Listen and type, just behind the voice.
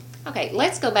Okay,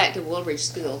 let's go back to Woolridge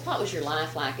School. What was your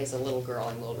life like as a little girl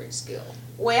in Woolridge School?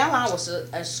 Well, I was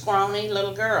a scrawny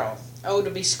little girl. Oh,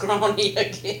 to be scrawny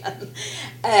again.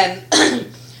 And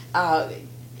uh,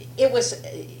 it was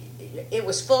it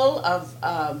was full of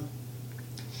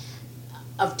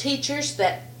teachers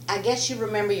that I guess you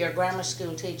remember your grammar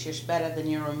school teachers better than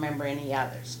you remember any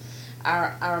others.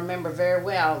 I remember very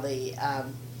well the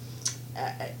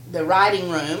writing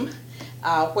room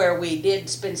where we did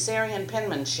Spencerian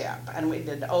penmanship and we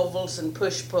did ovals and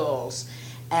push pulls,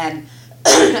 and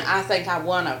I think I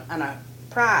won a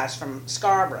prize from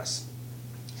Scarborough's.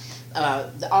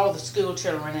 All the school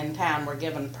children in town were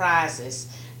given prizes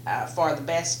for the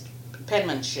best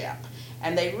penmanship,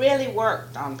 and they really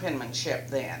worked on penmanship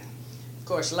then. Of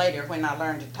course, later when I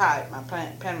learned to type, my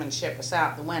penmanship was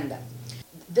out the window.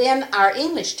 Then our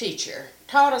English teacher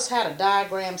taught us how to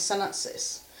diagram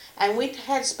sentences, and we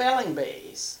had spelling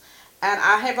bees. And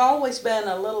I have always been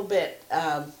a little bit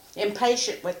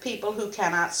impatient with people who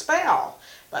cannot spell,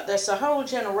 but there's a whole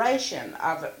generation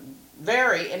of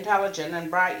very intelligent and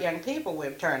bright young people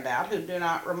we've turned out who do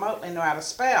not remotely know how to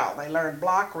spell. They learn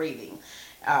block reading.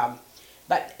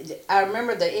 But I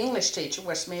remember the English teacher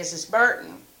was Mrs.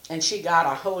 Burton, and she got a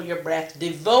hold your breath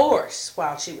divorce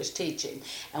while she was teaching.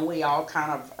 And we all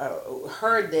kind of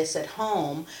heard this at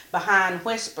home behind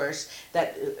whispers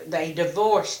that the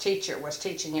divorced teacher was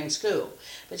teaching in school.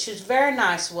 But she was a very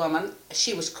nice woman.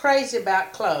 She was crazy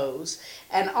about clothes,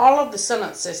 and all of the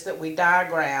sentences that we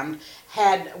diagrammed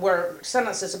were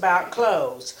sentences about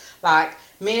clothes, like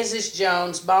Mrs.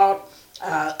 Jones bought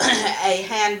a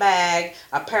handbag,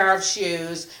 a pair of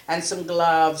shoes, and some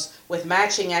gloves with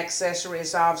matching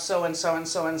accessories of so and so and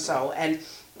so and so. And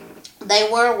they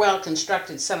were well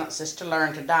constructed sentences to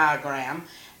learn to diagram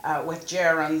with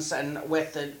gerunds and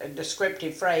with the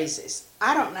descriptive phrases.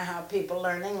 I don't know how people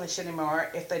learn English anymore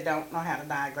if they don't know how to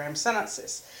diagram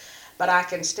sentences. But I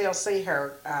can still see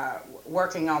her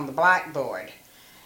working on the blackboard